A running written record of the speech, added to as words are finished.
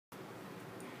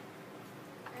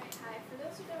For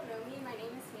those who don't know me, my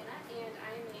name is Hannah, and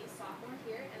I am a sophomore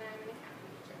here, and I'm an accounting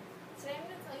major. Today I'm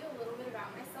going to tell you a little bit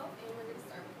about myself, and we're going to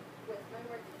start with my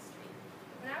work history.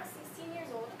 When I was 16 years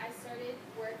old, I started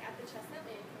work at the Chestnut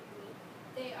Land Company.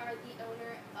 They are the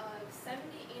owner of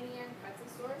 70 Annie Ann pretzel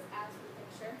stores, as for the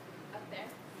picture up there.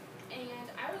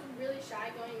 And I was really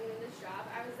shy going into this job.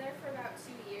 I was there for about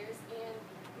 2 years, and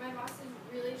my bosses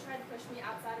really tried to push me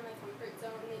outside of my comfort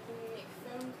zone, making me make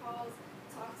phone calls,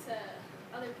 talk to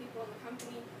other people in the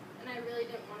company, and I really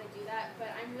didn't want to do that,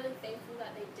 but I'm really thankful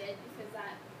that they did because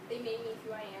they made me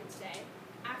who I am today.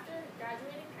 After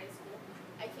graduating high school,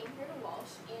 I came here to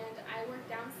Walsh, and I worked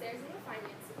downstairs in the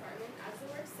finance department as a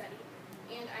work study,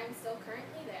 and I'm still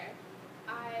currently there.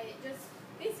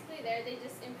 Basically there, they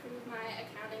just improved my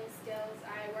accounting skills.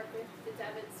 I work with the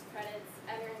debits, credits,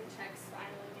 entering checks,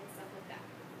 filing, and stuff like that.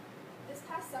 This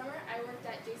past summer, I worked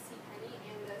at JCPenney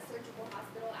and the surgical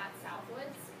hospital at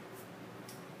Southwoods.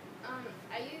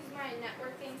 I used my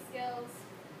networking skills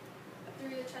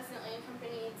through the Chestnut Land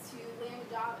Company to land a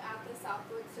job at the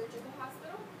Southwoods Surgical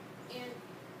Hospital. And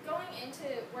going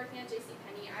into working at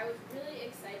JCPenney, I was really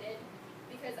excited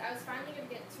because I was finally going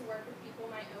to get to work with people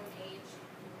my own age.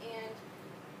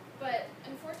 But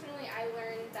unfortunately, I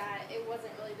learned that it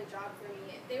wasn't really the job for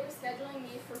me. They were scheduling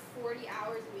me for 40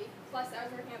 hours a week, plus I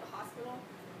was working at the hospital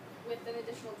with an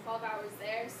additional 12 hours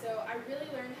there, so I really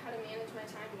learned how to manage my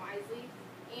time wisely.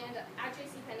 And at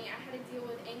JCPenney, I had to deal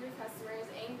with angry customers,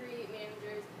 angry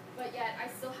managers, but yet I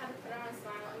still had to put on a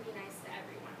smile and be nice to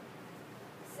everyone.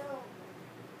 So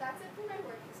that's it for my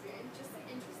work experience, just some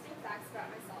interesting facts about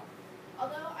myself.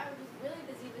 Although I was really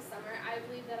busy this summer, I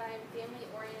believe that I am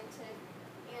family-oriented,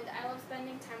 and I love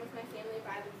spending time with my family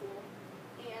by the pool.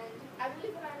 And I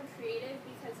believe that I'm creative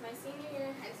because my senior year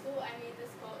in high school, I made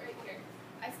this quote right here.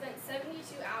 I spent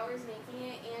 72 hours making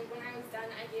it, and when I was done,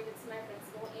 I gave it to my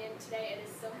principal, and today it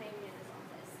is still hanging in his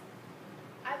office.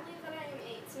 I believe that I am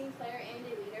a team player and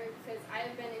a leader because I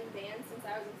have been in band since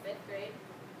I was in 5th grade.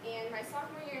 And my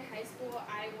sophomore year in high school,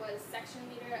 I was section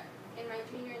leader. In my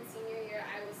junior and senior year,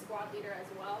 I was squad leader as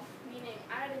well, meaning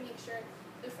I had to make sure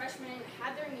the freshmen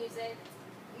had their music,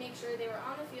 make sure they were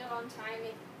on the field on time,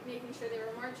 making sure they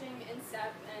were marching in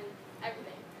step and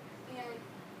everything. And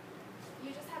you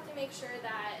just have to make sure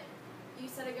that you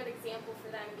set a good example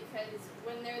for them because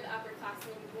when they're the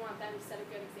upperclassmen, you want them to set a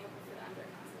good example for the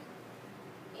underclassmen.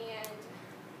 And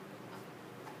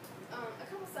a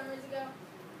couple summers ago,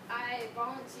 I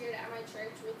volunteered at my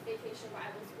church with Vacation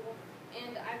Bible School,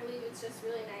 and I believe it's just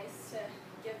really nice to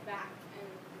give back and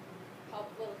help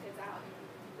little kids out and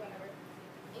whatever.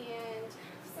 And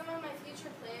some of my future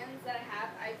plans that I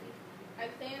have, I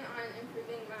plan on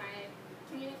improving my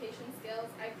communication skills.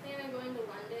 I plan on going to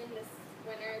London this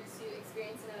winter to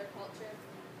experience another culture,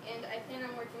 and I plan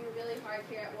on working really hard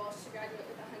here at Walsh to graduate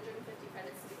with 150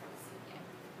 credits to become a